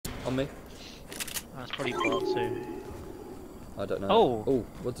On me. That's probably bot too. I don't know. Oh! Oh,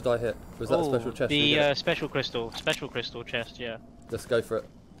 what did I hit? Was that a special chest? The special crystal chest, yeah. Let's go for it.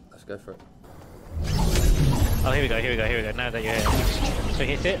 Let's go for it. Oh, here we go. Now that you're here. So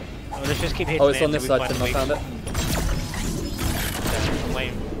hit it. Well, let's just keep hitting it. Oh, it's on this side, Tim. I found it. I'm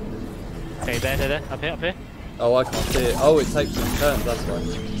waiting. Okay, there. Up here. Oh, I can't see it. Oh, it takes some turns, that's why.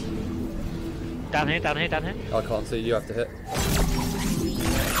 Down here. I can't see, you have to hit.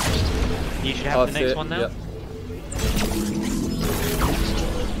 You should have the next one now. Yep.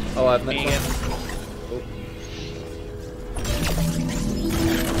 Oh, I have next one.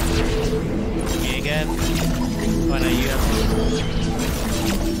 Me again. Oh, no, you have.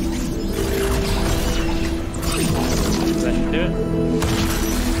 That should do it.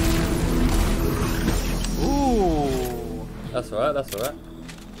 Ooh. That's alright.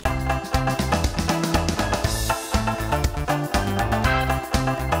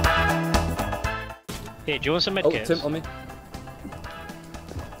 Here, do you want some medkits? Oh, Tim, on me.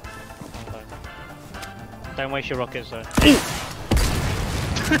 Okay. Don't waste your rockets though.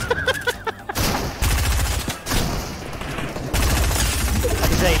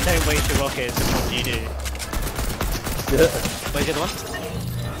 Say, don't waste your rockets, and what do you do? Yeah. Where's the other one?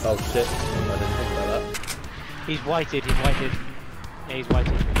 Oh shit, I didn't think about that. He's whited. Yeah, he's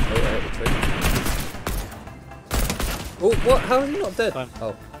whited. Oh, I hit the tree. Oh, what? How is he not dead? Fine.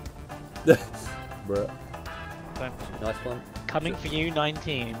 Oh. Bruh. Fine. Nice one. Coming for you,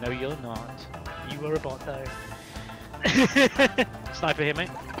 19. No, you're not. You were a bot though. Sniper here, mate.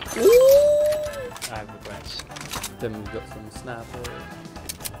 I have regrets. Tim, we've got some snap.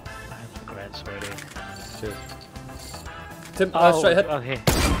 I have regrets already. Cheers. Tim, straight ahead. Oh, here.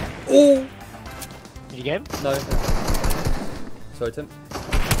 Oh! Did you get him? No. Sorry, Tim.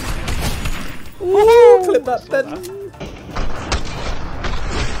 Woohoo! Clip that Ben.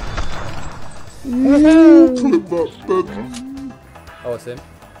 Clip that Ben. Oh, I see him.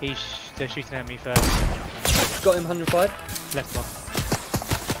 They're shooting at me first. Got him, 105. Left one.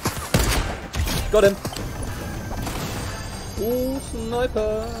 Got him. Ooh,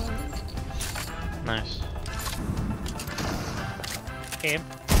 sniper. Nice. Him.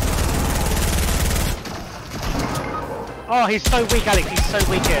 Oh, he's so weak, Alex. He's so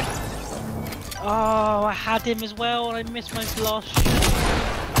weak here. Oh, I had him as well, and I missed my last shot.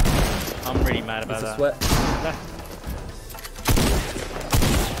 I'm really mad about that. Sweat.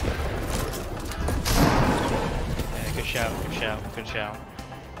 Yeah, good shout.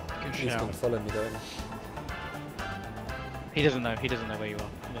 He's gonna follow me, though. He doesn't know where you are.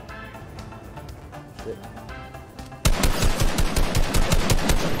 Shit.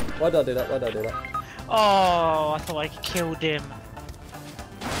 Why did I do that? Oh, I thought I killed him.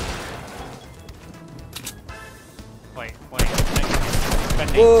 Wait.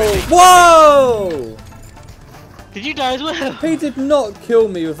 Bending. Whoa! Did you die as well? He did not kill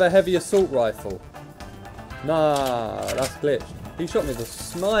me with a heavy assault rifle. Nah, that's glitched. He shot me with a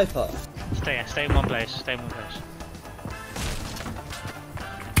sniper. Stay in one place.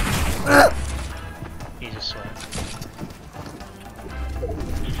 He's a sweat.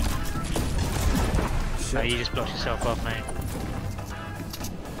 Oh, you just blocked yourself off, mate.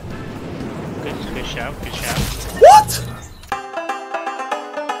 Good shout. What?